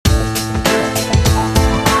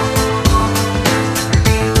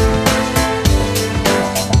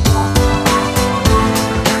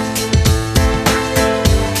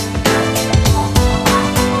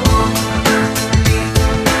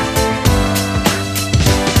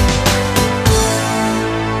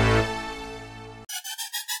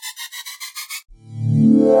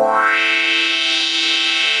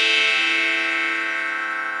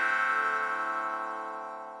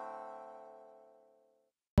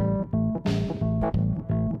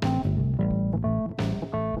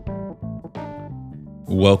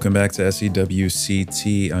Welcome back to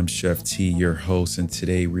SEWCT. I'm Chef T, your host, and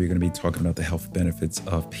today we're going to be talking about the health benefits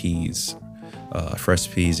of peas.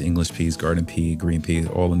 Fresh peas, English peas, garden pea, green pea,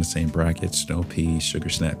 all in the same bracket, snow pea, sugar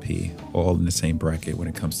snap pea, all in the same bracket when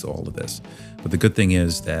it comes to all of this. But the good thing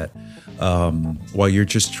is that while you're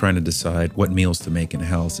just trying to decide what meals to make in the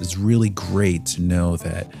house, it's really great to know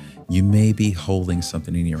that you may be holding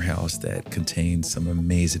something in your house that contains some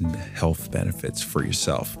amazing health benefits for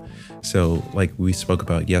yourself. So like we spoke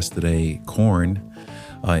about yesterday, corn,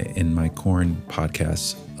 in my corn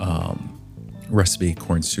podcast recipe,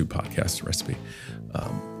 corn soup podcast recipe,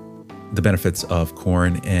 the benefits of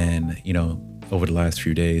corn. And, over the last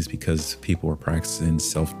few days, because people are practicing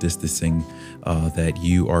self-distancing, that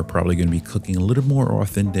you are probably going to be cooking a little more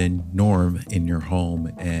often than norm in your home.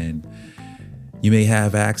 And you may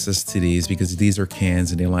have access to these because these are cans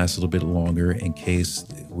and they last a little bit longer in case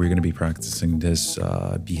we're going to be practicing this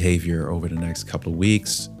behavior over the next couple of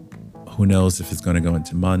weeks. Who knows if it's going to go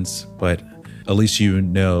into months, but at least you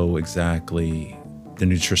know exactly the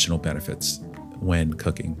nutritional benefits when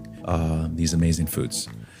cooking these amazing foods.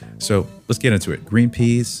 So let's get into it. Green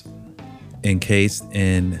peas, encased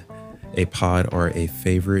in a pod, are a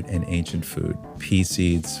favorite and ancient food. Pea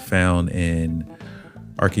seeds found in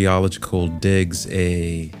archaeological digs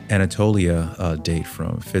Anatolia date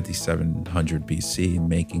from 5700 BC,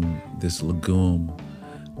 making this legume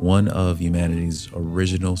one of humanity's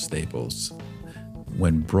original staples.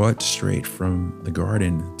 When brought straight from the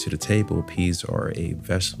garden to the table, peas are a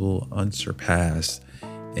vegetable unsurpassed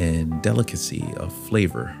in delicacy of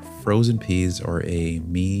flavor. Frozen peas are a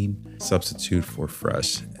mean substitute for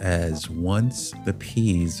fresh, as once the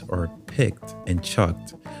peas are picked and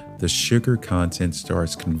chucked, the sugar content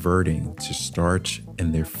starts converting to starch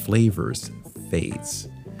and their flavors fades.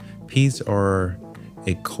 Peas are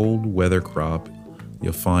a cold weather crop.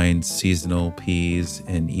 You'll find seasonal peas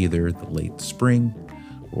in either the late spring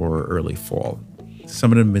or early fall.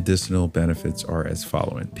 Some of the medicinal benefits are as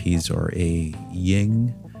following. Peas are a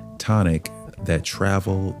yin tonic that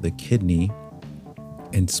travel the kidney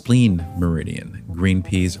and spleen meridian. Green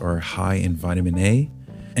peas are high in vitamin A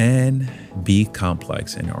and B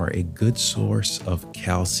complex and are a good source of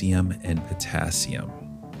calcium and potassium.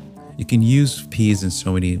 You can use peas in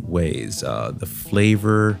so many ways. The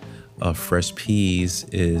flavor of fresh peas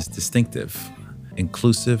is distinctive,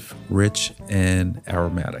 inclusive, rich, and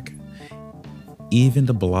aromatic. Even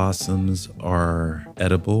the blossoms are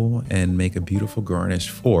edible and make a beautiful garnish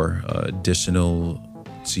for additional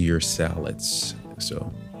to your salads.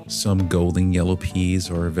 So some golden yellow peas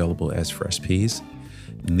are available as fresh peas.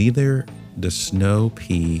 Neither the snow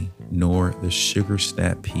pea nor the sugar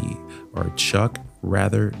snap pea are chucked.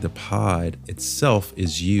 Rather, the pod itself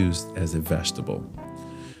is used as a vegetable.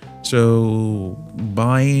 So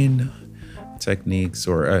buying techniques,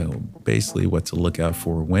 or basically what to look out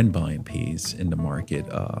for when buying peas in the market.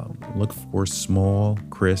 Look for small,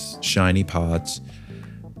 crisp, shiny pods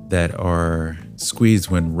that are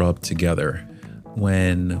squeezed when rubbed together.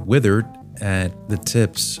 When withered at the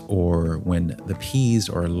tips, or when the peas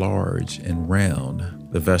are large and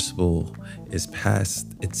round, the vegetable is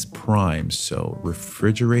past its prime, so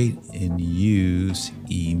refrigerate and use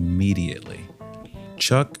immediately.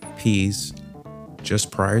 Chuck peas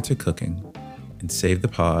just prior to cooking and save the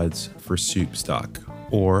pods for soup stock,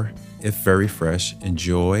 or if very fresh,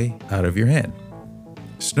 enjoy out of your hand.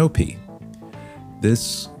 Snow pea.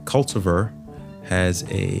 This cultivar has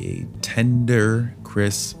a tender,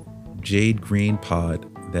 crisp, jade green pod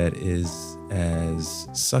that is as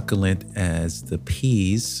succulent as the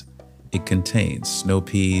peas it contains. Snow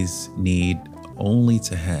peas need only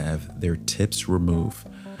to have their tips removed.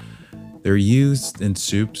 They're used in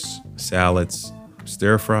soups, salads,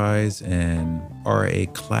 stir fries, and are a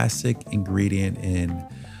classic ingredient in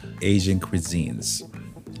Asian cuisines.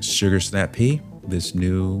 Sugar snap pea, this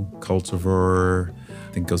new cultivar,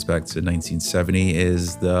 I think goes back to 1970,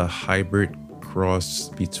 is the hybrid cross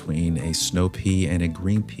between a snow pea and a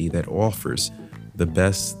green pea that offers the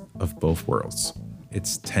best of both worlds.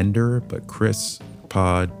 It's tender but crisp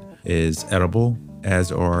pod is edible, as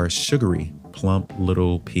are sugary, plump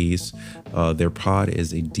little peas. Their pod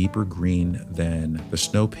is a deeper green than the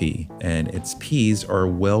snow pea, and its peas are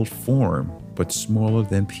well formed but smaller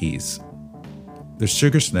than peas. The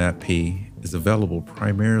sugar snap pea is available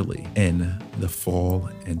primarily in the fall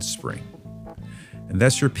and spring. And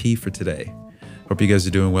that's your pea for today. Hope you guys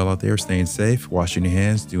are doing well out there, staying safe, washing your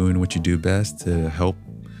hands, doing what you do best to help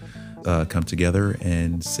come together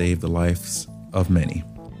and save the lives of many.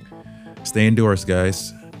 Stay indoors,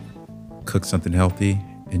 guys. Cook something healthy.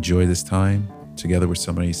 Enjoy this time together with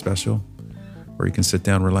somebody special. Or you can sit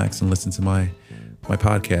down, relax, and listen to my my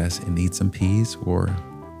podcast and eat some peas or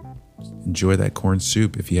enjoy that corn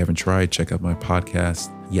soup. If you haven't tried, check out my podcast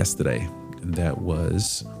yesterday. And that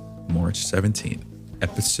was March 17th,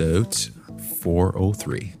 episode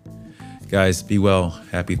 403. Guys, be well.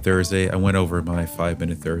 Happy Thursday. I went over my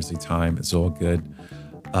 5-minute Thursday time. It's all good.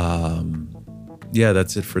 Yeah,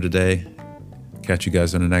 that's it for today. Catch you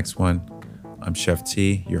guys on the next one. I'm Chef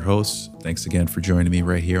T, your host. Thanks again for joining me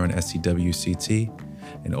right here on SCWCT.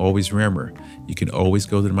 And always remember, you can always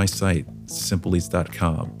go to my site,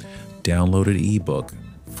 simpleeats.com, download an ebook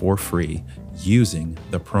for free using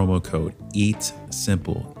the promo code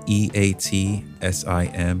EATSIMPLE, EATSIMPLE.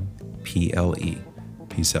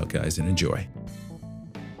 Peace out, guys, and enjoy.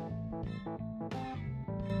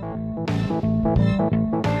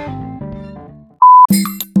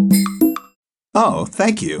 Oh,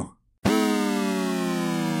 thank you.